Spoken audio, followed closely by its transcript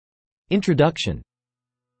Introduction.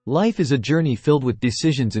 Life is a journey filled with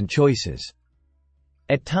decisions and choices.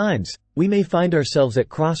 At times, we may find ourselves at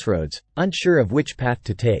crossroads, unsure of which path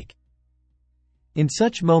to take. In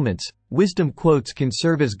such moments, wisdom quotes can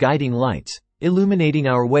serve as guiding lights, illuminating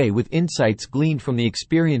our way with insights gleaned from the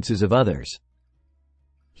experiences of others.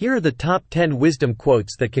 Here are the top 10 wisdom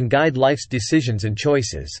quotes that can guide life's decisions and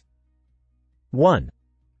choices. 1.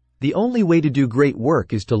 The only way to do great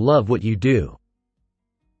work is to love what you do.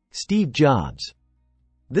 Steve Jobs.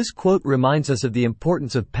 This quote reminds us of the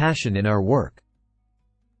importance of passion in our work.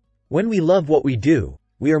 When we love what we do,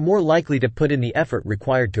 we are more likely to put in the effort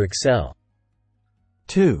required to excel.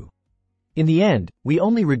 2. In the end, we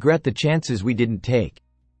only regret the chances we didn't take.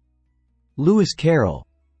 Lewis Carroll.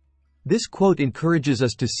 This quote encourages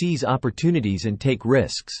us to seize opportunities and take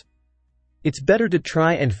risks. It's better to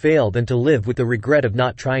try and fail than to live with the regret of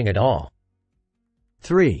not trying at all.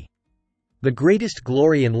 3. The greatest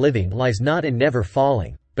glory in living lies not in never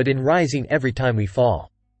falling, but in rising every time we fall.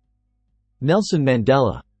 Nelson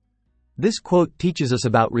Mandela. This quote teaches us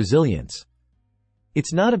about resilience.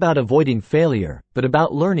 It's not about avoiding failure, but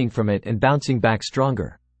about learning from it and bouncing back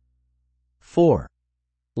stronger. 4.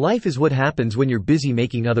 Life is what happens when you're busy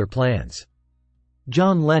making other plans.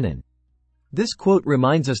 John Lennon. This quote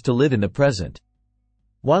reminds us to live in the present.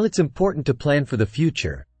 While it's important to plan for the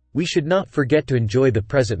future, we should not forget to enjoy the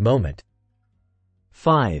present moment.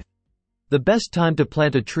 5. The best time to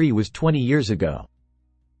plant a tree was 20 years ago.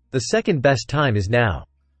 The second best time is now.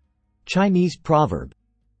 Chinese proverb.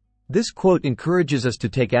 This quote encourages us to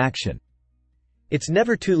take action. It's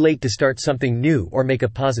never too late to start something new or make a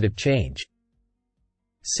positive change.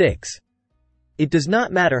 6. It does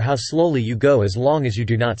not matter how slowly you go as long as you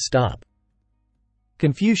do not stop.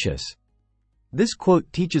 Confucius. This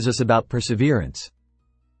quote teaches us about perseverance.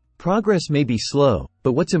 Progress may be slow,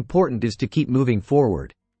 but what's important is to keep moving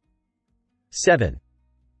forward. 7.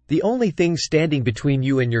 The only thing standing between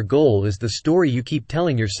you and your goal is the story you keep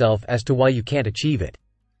telling yourself as to why you can't achieve it.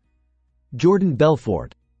 Jordan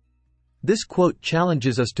Belfort. This quote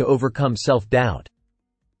challenges us to overcome self-doubt.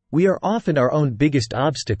 We are often our own biggest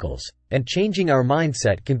obstacles, and changing our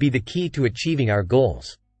mindset can be the key to achieving our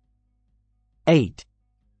goals. 8.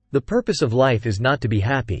 The purpose of life is not to be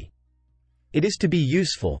happy. It is to be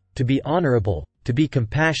useful, to be honorable, to be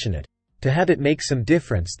compassionate, to have it make some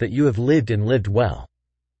difference that you have lived and lived well.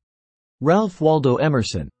 Ralph Waldo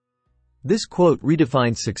Emerson. This quote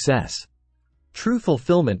redefines success. True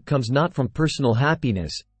fulfillment comes not from personal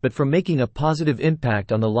happiness, but from making a positive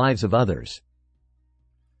impact on the lives of others.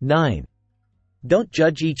 9. Don't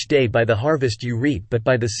judge each day by the harvest you reap but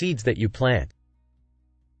by the seeds that you plant.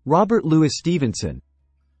 Robert Louis Stevenson.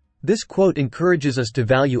 This quote encourages us to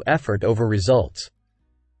value effort over results.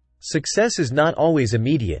 Success is not always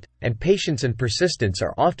immediate, and patience and persistence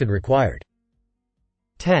are often required.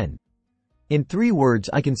 10. In 3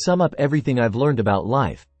 words I can sum up everything I've learned about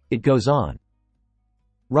life: it goes on.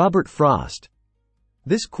 Robert Frost.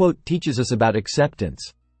 This quote teaches us about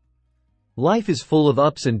acceptance. Life is full of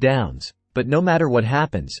ups and downs, but no matter what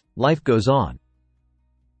happens, life goes on.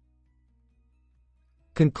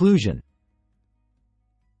 Conclusion.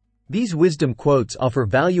 These wisdom quotes offer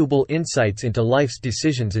valuable insights into life's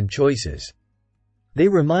decisions and choices. They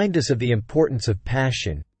remind us of the importance of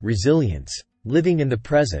passion, resilience, living in the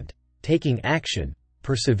present, taking action,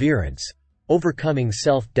 perseverance, overcoming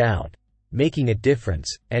self-doubt, making a difference,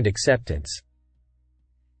 and acceptance.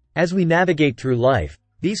 As we navigate through life,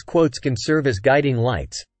 these quotes can serve as guiding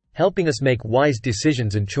lights, helping us make wise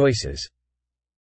decisions and choices.